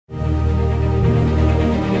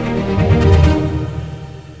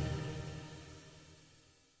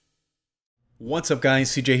What's up guys,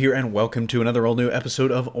 CJ here and welcome to another all-new episode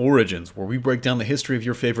of Origins, where we break down the history of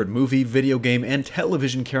your favorite movie, video game, and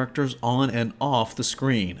television characters on and off the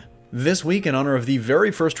screen. This week, in honor of the very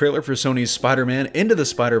first trailer for Sony's Spider-Man Into the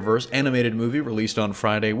Spider-Verse animated movie released on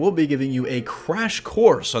Friday, we'll be giving you a crash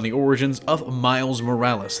course on the origins of Miles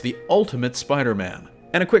Morales, the ultimate Spider-Man.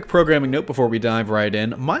 And a quick programming note before we dive right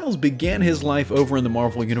in, Miles began his life over in the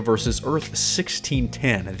Marvel Universe's Earth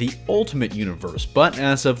 1610, the Ultimate Universe, but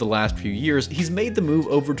as of the last few years, he's made the move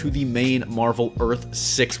over to the main Marvel Earth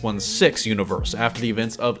 616 universe after the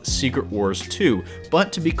events of Secret Wars 2,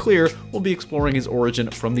 but to be clear, we'll be exploring his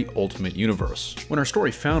origin from the Ultimate Universe. When our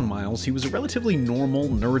story found Miles, he was a relatively normal,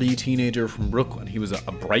 nerdy teenager from Brooklyn. He was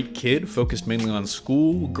a bright kid, focused mainly on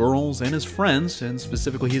school, girls, and his friends, and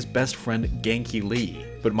specifically his best friend, Genki Lee.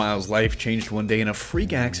 But Miles' life changed one day in a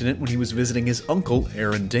freak accident when he was visiting his uncle,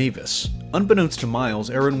 Aaron Davis. Unbeknownst to Miles,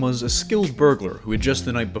 Aaron was a skilled burglar who had just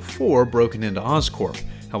the night before broken into Oscorp.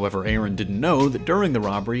 However, Aaron didn't know that during the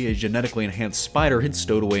robbery, a genetically enhanced spider had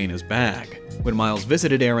stowed away in his bag. When Miles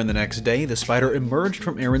visited Aaron the next day, the spider emerged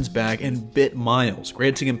from Aaron's bag and bit Miles,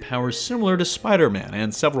 granting him powers similar to Spider-Man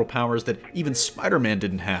and several powers that even Spider-Man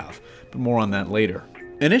didn't have, but more on that later.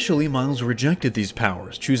 Initially, Miles rejected these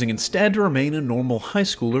powers, choosing instead to remain a normal high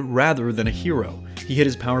schooler rather than a hero. He hid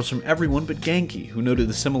his powers from everyone but Genki, who noted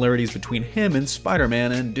the similarities between him and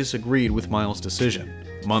Spider-Man and disagreed with Miles' decision.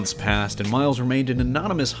 Months passed, and Miles remained an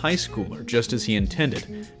anonymous high schooler, just as he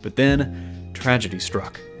intended. But then, tragedy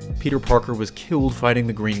struck. Peter Parker was killed fighting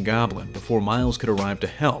the Green Goblin before Miles could arrive to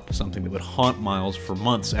help, something that would haunt Miles for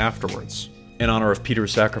months afterwards. In honor of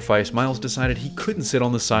Peter's sacrifice, Miles decided he couldn't sit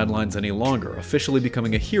on the sidelines any longer, officially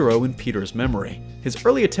becoming a hero in Peter's memory. His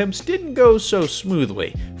early attempts didn't go so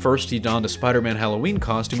smoothly. First, he donned a Spider-Man Halloween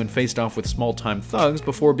costume and faced off with small-time thugs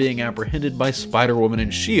before being apprehended by Spider-Woman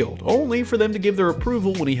and S.H.I.E.L.D., only for them to give their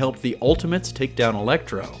approval when he helped the Ultimates take down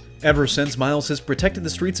Electro. Ever since, Miles has protected the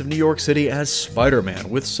streets of New York City as Spider-Man,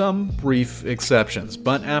 with some brief exceptions.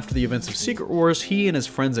 But after the events of Secret Wars, he and his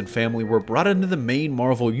friends and family were brought into the main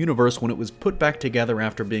Marvel Universe when it was put back together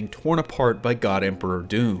after being torn apart by God Emperor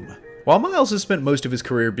Doom. While Miles has spent most of his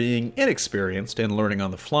career being inexperienced and learning on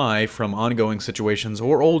the fly from ongoing situations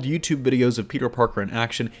or old YouTube videos of Peter Parker in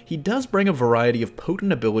action, he does bring a variety of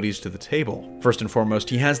potent abilities to the table. First and foremost,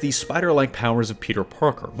 he has the spider-like powers of Peter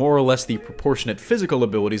Parker, more or less the proportionate physical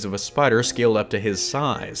abilities of a spider scaled up to his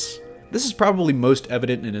size. This is probably most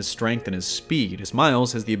evident in his strength and his speed, as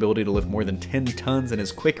Miles has the ability to lift more than 10 tons and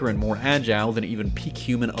is quicker and more agile than even peak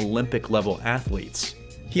human Olympic-level athletes.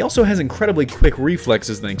 He also has incredibly quick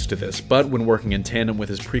reflexes thanks to this, but when working in tandem with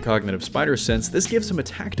his precognitive spider sense, this gives him a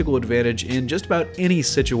tactical advantage in just about any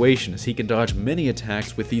situation, as he can dodge many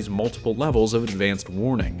attacks with these multiple levels of advanced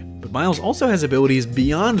warning. But Miles also has abilities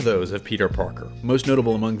beyond those of Peter Parker. Most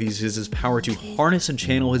notable among these is his power to harness and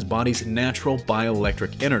channel his body's natural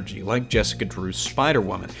bioelectric energy, like Jessica Drew's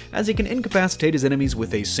Spider-Woman, as he can incapacitate his enemies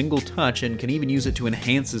with a single touch and can even use it to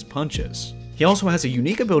enhance his punches. He also has a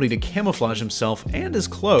unique ability to camouflage himself and his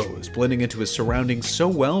clothes, blending into his surroundings so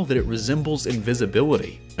well that it resembles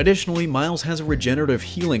invisibility. Additionally, Miles has a regenerative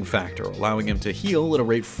healing factor, allowing him to heal at a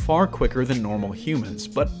rate far quicker than normal humans.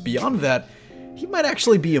 But beyond that, he might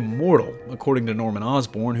actually be immortal, according to Norman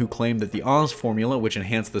Osborn, who claimed that the Oz formula, which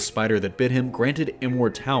enhanced the spider that bit him, granted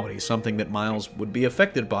immortality, something that Miles would be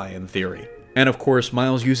affected by in theory. And of course,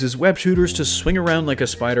 Miles uses web shooters to swing around like a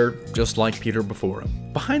spider, just like Peter before him.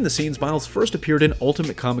 Behind the scenes, Miles first appeared in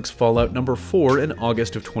Ultimate Comics Fallout number 4 in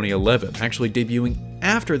August of 2011, actually debuting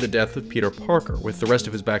after the death of Peter Parker, with the rest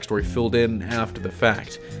of his backstory filled in after the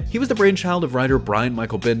fact. He was the brainchild of writer Brian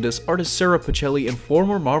Michael Bendis, artist Sarah Pichelli, and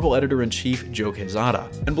former Marvel editor-in-chief Joe Quesada.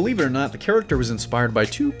 And believe it or not, the character was inspired by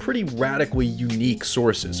two pretty radically unique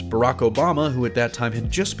sources: Barack Obama, who at that time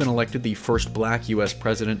had just been elected the first black US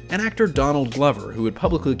president, and actor Donald Glover, who had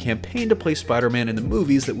publicly campaigned to play Spider-Man in the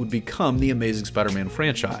movies that would become the Amazing Spider-Man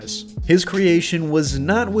franchise. His creation was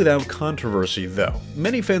not without controversy, though.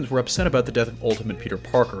 Many fans were upset about the death of Ultimate Peter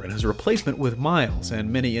Parker and his replacement with Miles,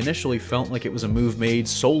 and many initially felt like it was a move made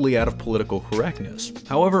solely out of political correctness.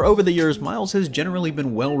 However, over the years, Miles has generally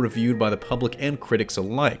been well reviewed by the public and critics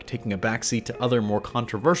alike, taking a backseat to other more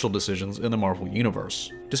controversial decisions in the Marvel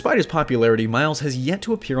Universe. Despite his popularity, Miles has yet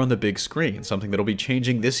to appear on the big screen, something that'll be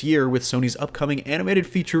changing this year with Sony's upcoming animated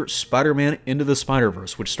feature Spider-Man Into the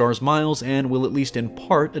Spider-Verse, which stars Miles and will at least in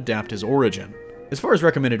part adapt his origin. As far as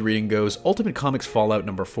recommended reading goes, Ultimate Comics Fallout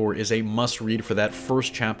 #4 is a must-read for that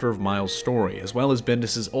first chapter of Miles' story, as well as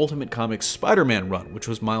Bendis' Ultimate Comics Spider-Man run, which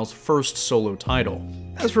was Miles' first solo title.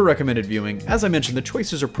 As for recommended viewing, as I mentioned, the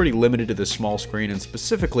choices are pretty limited to the small screen and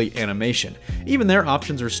specifically animation. Even their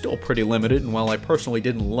options are still pretty limited, and while I personally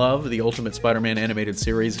didn't love the Ultimate Spider-Man animated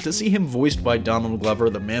series, to see him voiced by Donald Glover,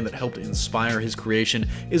 the man that helped inspire his creation,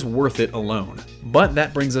 is worth it alone. But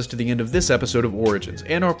that brings us to the end of this episode of Origins,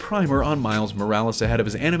 and our primer on Miles Morales ahead of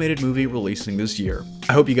his animated movie releasing this year.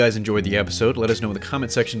 I hope you guys enjoyed the episode. Let us know in the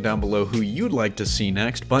comment section down below who you'd like to see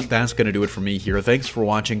next, but that's gonna do it for me here. Thanks for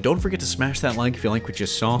watching. Don't forget to smash that like if you like what you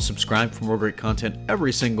saw, subscribe for more great content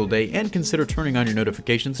every single day, and consider turning on your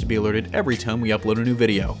notifications to be alerted every time we upload a new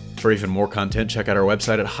video. For even more content, check out our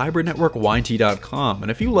website at hybridnetworkyt.com, and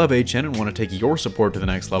if you love HN and want to take your support to the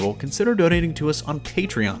next level, consider donating to us on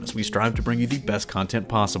Patreon as we strive to bring you the best content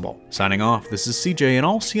possible. Signing off, this is CJ, and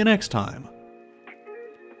I'll see you next time.